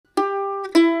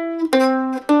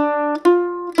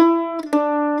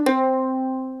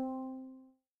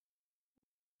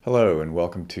and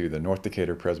welcome to the North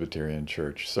Decatur Presbyterian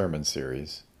Church Sermon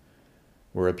Series.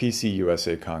 We're a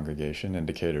PCUSA congregation in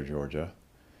Decatur, Georgia.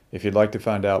 If you'd like to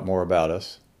find out more about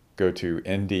us, go to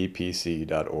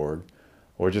ndpc.org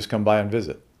or just come by and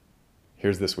visit.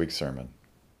 Here's this week's sermon.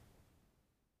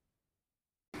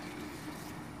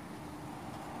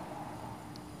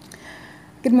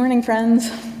 Good morning, friends.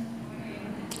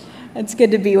 It's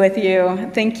good to be with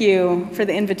you. Thank you for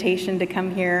the invitation to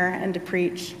come here and to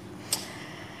preach.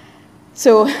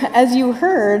 So, as you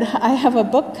heard, I have a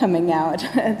book coming out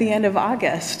at the end of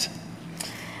August.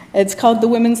 It's called The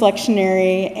Women's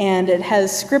Lectionary, and it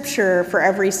has scripture for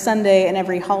every Sunday and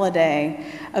every holiday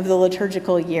of the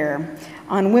liturgical year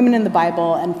on women in the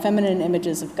Bible and feminine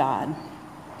images of God.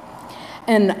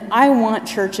 And I want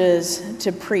churches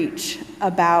to preach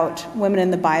about women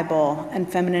in the Bible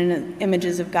and feminine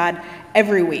images of God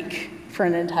every week for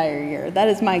an entire year. That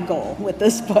is my goal with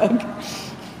this book.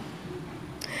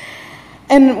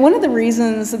 And one of the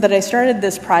reasons that I started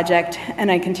this project and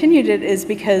I continued it is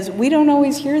because we don't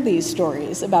always hear these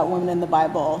stories about women in the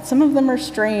Bible. Some of them are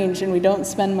strange and we don't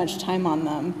spend much time on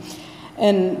them.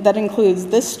 And that includes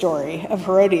this story of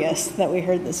Herodias that we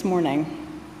heard this morning.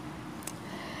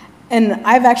 And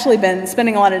I've actually been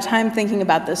spending a lot of time thinking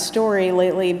about this story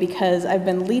lately because I've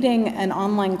been leading an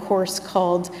online course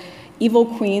called Evil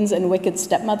Queens and Wicked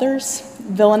Stepmothers,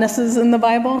 Villainesses in the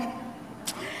Bible.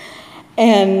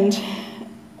 And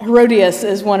Herodias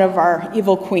is one of our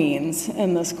evil queens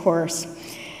in this course.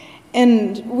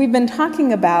 And we've been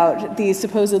talking about these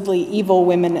supposedly evil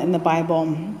women in the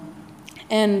Bible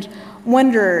and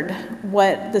wondered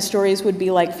what the stories would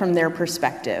be like from their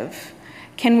perspective.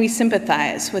 Can we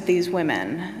sympathize with these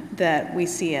women that we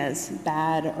see as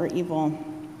bad or evil?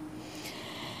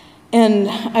 And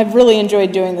I've really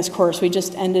enjoyed doing this course. We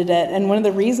just ended it. And one of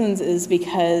the reasons is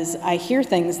because I hear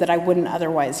things that I wouldn't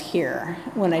otherwise hear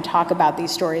when I talk about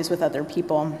these stories with other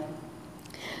people.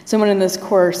 Someone in this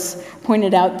course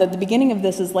pointed out that the beginning of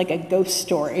this is like a ghost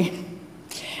story.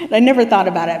 And I never thought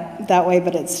about it that way,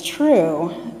 but it's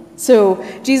true. So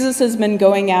Jesus has been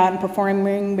going out and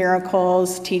performing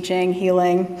miracles, teaching,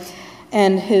 healing,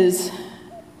 and his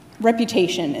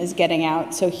reputation is getting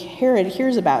out. So Herod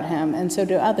hears about him, and so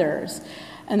do others.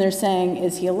 And they're saying,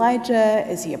 is he Elijah?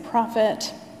 Is he a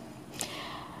prophet?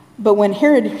 But when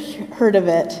Herod heard of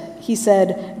it, he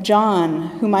said, John,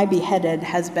 whom I beheaded,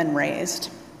 has been raised.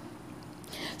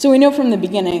 So we know from the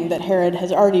beginning that Herod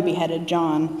has already beheaded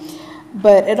John.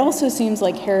 But it also seems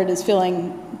like Herod is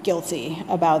feeling guilty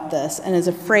about this and is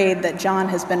afraid that John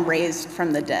has been raised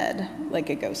from the dead, like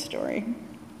a ghost story.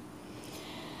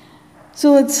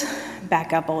 So let's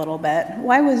back up a little bit.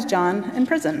 Why was John in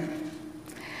prison?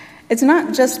 It's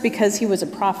not just because he was a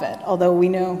prophet, although we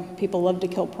know people love to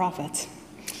kill prophets.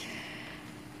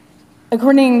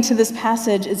 According to this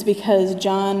passage, it's because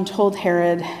John told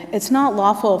Herod, it's not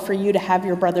lawful for you to have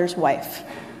your brother's wife.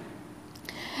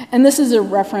 And this is a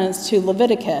reference to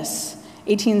Leviticus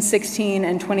 18:16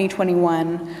 and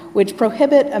 20:21, which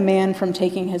prohibit a man from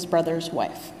taking his brother's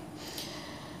wife.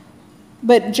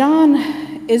 But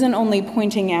John isn't only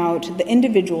pointing out the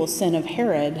individual sin of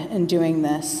Herod in doing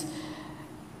this,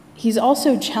 he's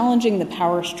also challenging the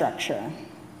power structure.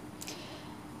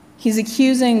 He's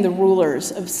accusing the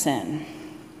rulers of sin.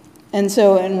 And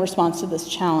so in response to this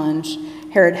challenge,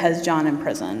 Herod has John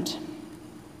imprisoned.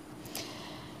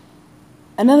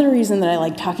 Another reason that I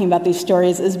like talking about these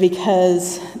stories is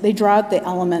because they draw out the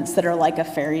elements that are like a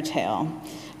fairy tale.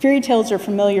 Fairy tales are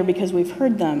familiar because we've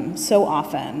heard them so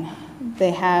often.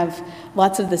 They have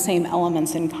lots of the same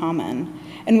elements in common.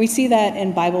 And we see that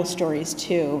in Bible stories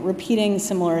too, repeating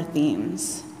similar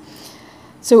themes.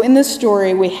 So in this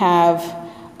story, we have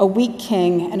a weak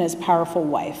king and his powerful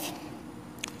wife.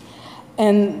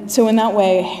 And so in that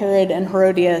way, Herod and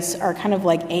Herodias are kind of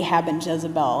like Ahab and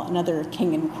Jezebel, another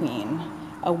king and queen.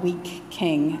 A weak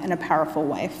king and a powerful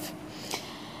wife.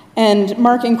 And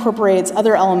Mark incorporates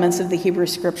other elements of the Hebrew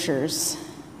scriptures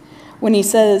when he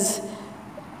says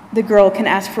the girl can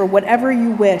ask for whatever you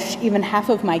wish, even half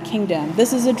of my kingdom.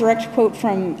 This is a direct quote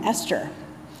from Esther,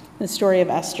 the story of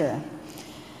Esther.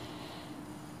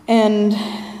 And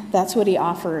that's what he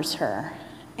offers her,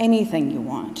 anything you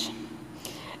want.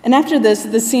 And after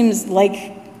this seems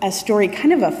like a story,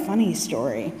 kind of a funny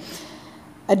story.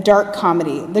 A dark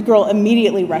comedy. The girl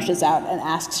immediately rushes out and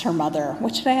asks her mother,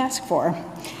 what should I ask for?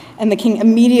 And the king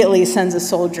immediately sends a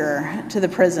soldier to the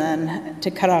prison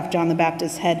to cut off John the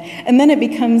Baptist's head. And then it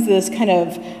becomes this kind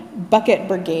of bucket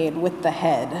brigade with the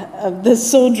head. The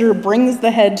soldier brings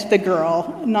the head to the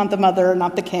girl, not the mother,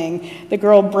 not the king. The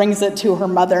girl brings it to her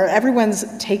mother. Everyone's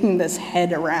taking this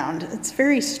head around. It's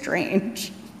very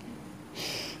strange.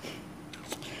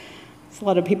 It's a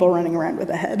lot of people running around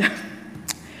with a head.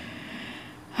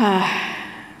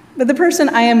 But the person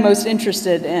I am most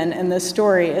interested in this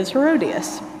story is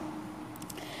Herodias.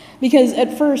 Because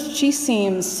at first, she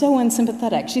seems so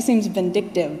unsympathetic. She seems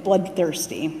vindictive,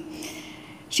 bloodthirsty.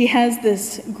 She has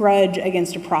this grudge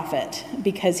against a prophet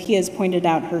because he has pointed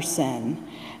out her sin.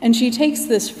 And she takes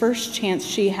this first chance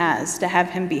she has to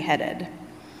have him beheaded.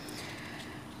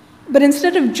 But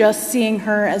instead of just seeing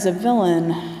her as a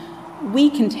villain,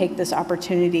 we can take this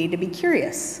opportunity to be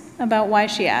curious about why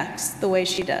she acts the way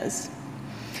she does.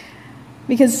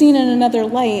 Because seen in another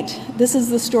light, this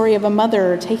is the story of a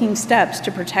mother taking steps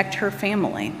to protect her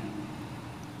family.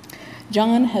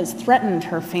 John has threatened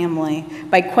her family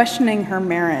by questioning her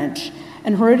marriage,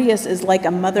 and Herodias is like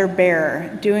a mother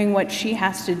bear doing what she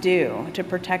has to do to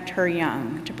protect her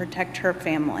young, to protect her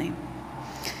family.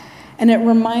 And it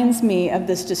reminds me of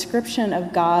this description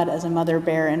of God as a mother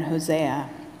bear in Hosea.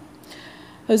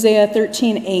 Hosea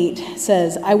 13:8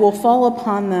 says, "I will fall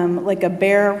upon them like a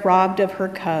bear robbed of her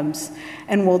cubs,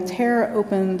 and will tear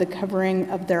open the covering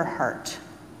of their heart."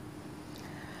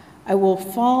 I will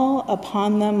fall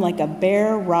upon them like a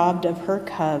bear robbed of her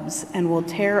cubs, and will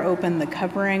tear open the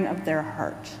covering of their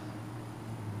heart.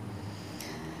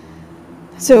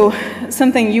 So,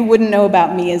 something you wouldn't know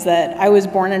about me is that I was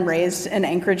born and raised in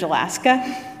Anchorage, Alaska,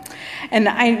 and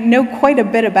I know quite a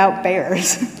bit about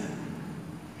bears.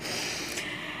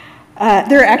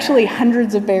 There are actually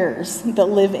hundreds of bears that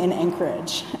live in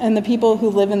Anchorage, and the people who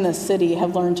live in this city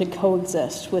have learned to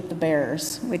coexist with the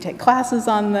bears. We take classes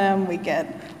on them, we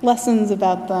get lessons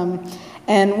about them,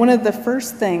 and one of the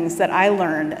first things that I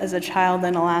learned as a child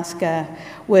in Alaska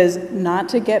was not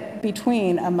to get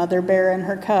between a mother bear and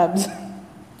her cubs.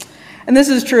 And this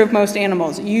is true of most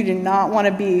animals. You do not want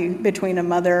to be between a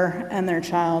mother and their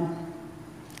child.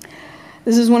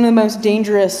 This is one of the most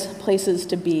dangerous places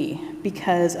to be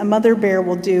because a mother bear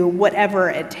will do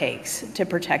whatever it takes to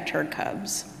protect her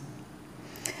cubs.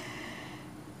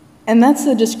 And that's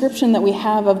the description that we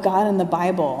have of God in the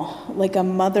Bible, like a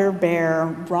mother bear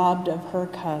robbed of her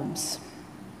cubs.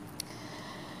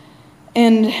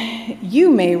 And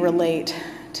you may relate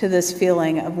to this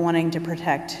feeling of wanting to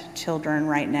protect children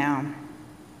right now.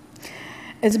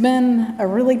 It's been a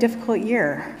really difficult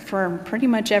year for pretty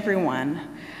much everyone.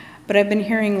 But I've been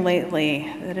hearing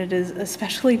lately that it is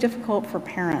especially difficult for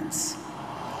parents.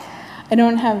 I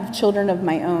don't have children of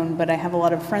my own, but I have a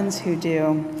lot of friends who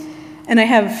do. And I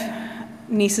have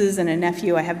nieces and a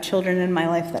nephew. I have children in my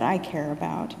life that I care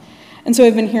about. And so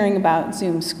I've been hearing about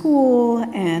Zoom school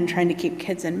and trying to keep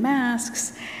kids in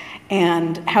masks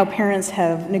and how parents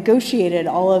have negotiated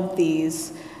all of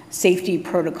these safety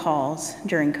protocols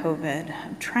during COVID,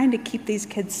 trying to keep these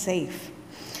kids safe.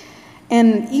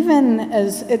 And even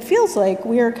as it feels like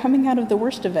we are coming out of the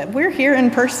worst of it, we're here in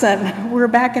person, we're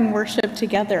back in worship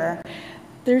together,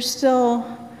 there's still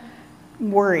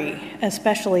worry,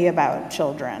 especially about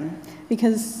children,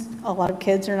 because a lot of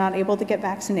kids are not able to get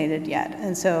vaccinated yet,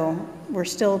 and so we're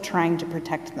still trying to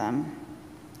protect them.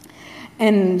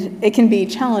 And it can be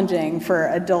challenging for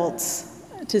adults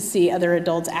to see other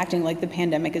adults acting like the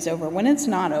pandemic is over when it's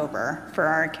not over for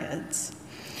our kids.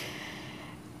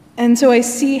 And so I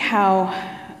see how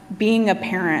being a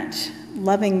parent,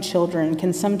 loving children,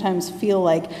 can sometimes feel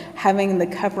like having the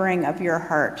covering of your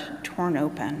heart torn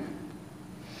open.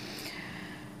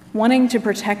 Wanting to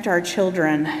protect our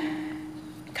children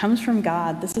comes from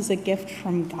God. This is a gift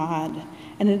from God,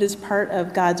 and it is part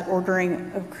of God's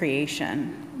ordering of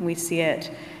creation. We see it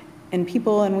in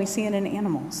people and we see it in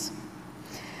animals.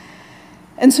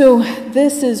 And so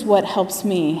this is what helps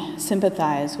me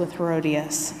sympathize with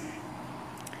Herodias.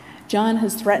 John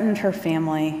has threatened her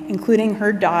family, including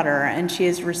her daughter, and she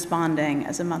is responding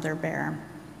as a mother bear.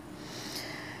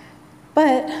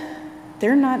 But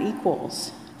they're not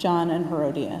equals, John and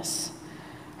Herodias.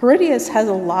 Herodias has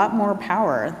a lot more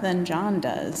power than John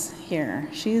does here.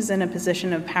 She's in a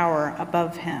position of power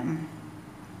above him.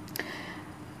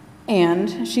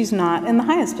 And she's not in the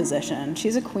highest position.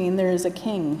 She's a queen. There is a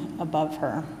king above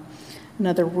her,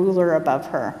 another ruler above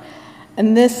her.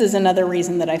 And this is another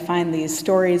reason that I find these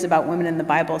stories about women in the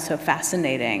Bible so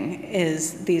fascinating,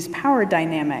 is these power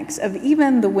dynamics of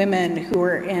even the women who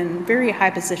are in very high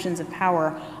positions of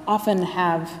power often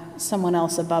have someone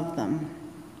else above them.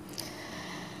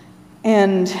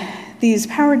 And these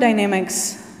power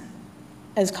dynamics,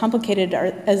 as complicated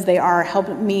as they are, help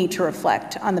me to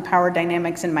reflect on the power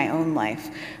dynamics in my own life.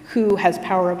 Who has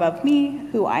power above me,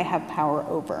 who I have power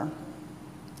over.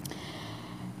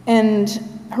 And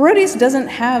Herodias doesn't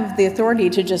have the authority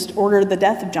to just order the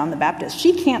death of John the Baptist.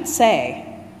 She can't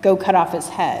say, go cut off his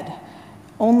head,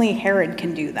 Only Herod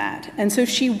can do that. And so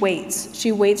she waits.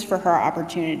 She waits for her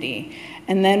opportunity.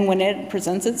 And then when it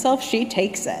presents itself, she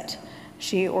takes it.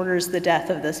 She orders the death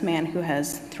of this man who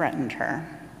has threatened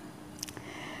her.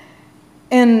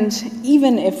 And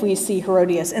even if we see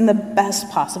Herodias in the best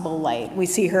possible light, we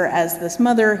see her as this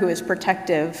mother who is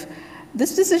protective,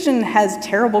 this decision has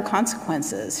terrible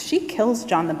consequences. She kills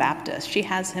John the Baptist. She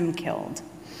has him killed.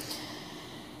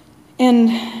 And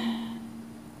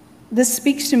this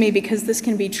speaks to me because this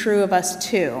can be true of us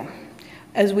too.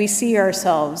 As we see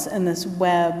ourselves in this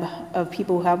web of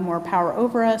people who have more power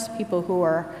over us, people who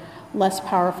are less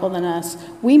powerful than us,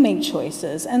 we make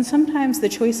choices. And sometimes the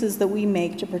choices that we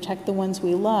make to protect the ones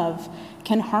we love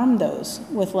can harm those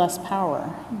with less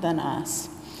power than us.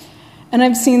 And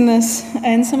I've seen this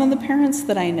in some of the parents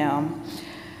that I know.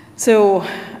 So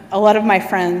a lot of my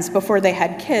friends, before they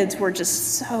had kids, were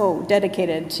just so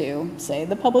dedicated to, say,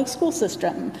 the public school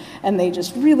system, and they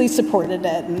just really supported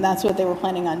it, and that's what they were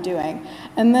planning on doing.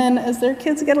 And then as their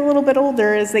kids get a little bit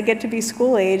older, as they get to be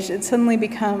school age, it suddenly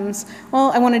becomes,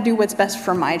 well, I want to do what's best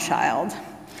for my child.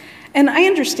 And I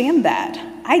understand that.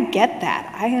 I get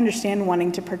that. I understand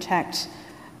wanting to protect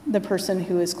the person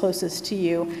who is closest to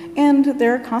you, and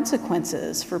there are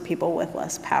consequences for people with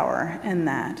less power in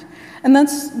that. And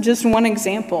that's just one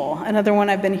example. Another one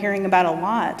I've been hearing about a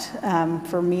lot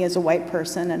for me as a white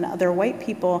person and other white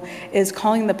people is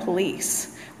calling the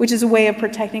police, which is a way of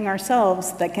protecting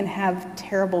ourselves that can have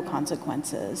terrible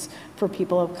consequences for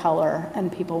people of color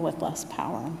and people with less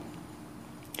power.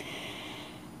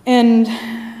 And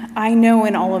I know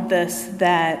in all of this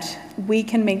that we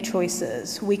can make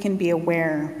choices, we can be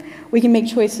aware, we can make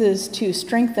choices to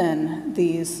strengthen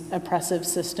these oppressive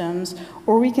systems,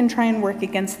 or we can try and work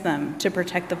against them to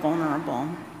protect the vulnerable.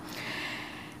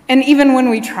 And even when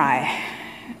we try,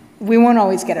 we won't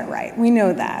always get it right. We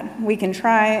know that. We can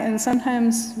try, and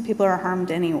sometimes people are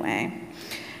harmed anyway.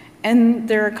 And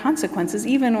there are consequences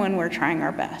even when we're trying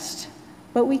our best.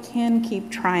 But we can keep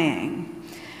trying.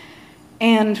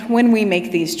 And when we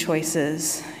make these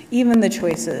choices, even the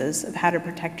choices of how to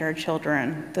protect our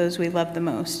children, those we love the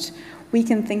most, we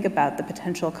can think about the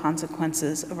potential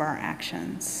consequences of our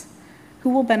actions.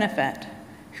 Who will benefit?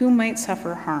 Who might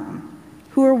suffer harm?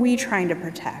 Who are we trying to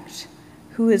protect?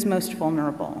 Who is most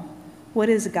vulnerable? What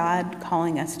is God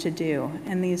calling us to do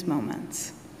in these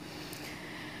moments?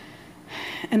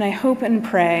 And I hope and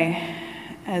pray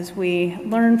as we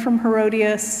learn from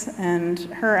Herodias and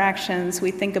her actions,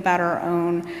 we think about our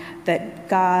own, that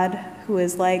God, who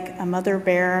is like a mother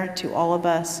bear to all of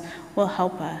us, will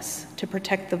help us to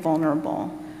protect the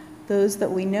vulnerable, those that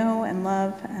we know and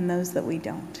love and those that we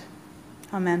don't.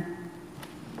 Amen.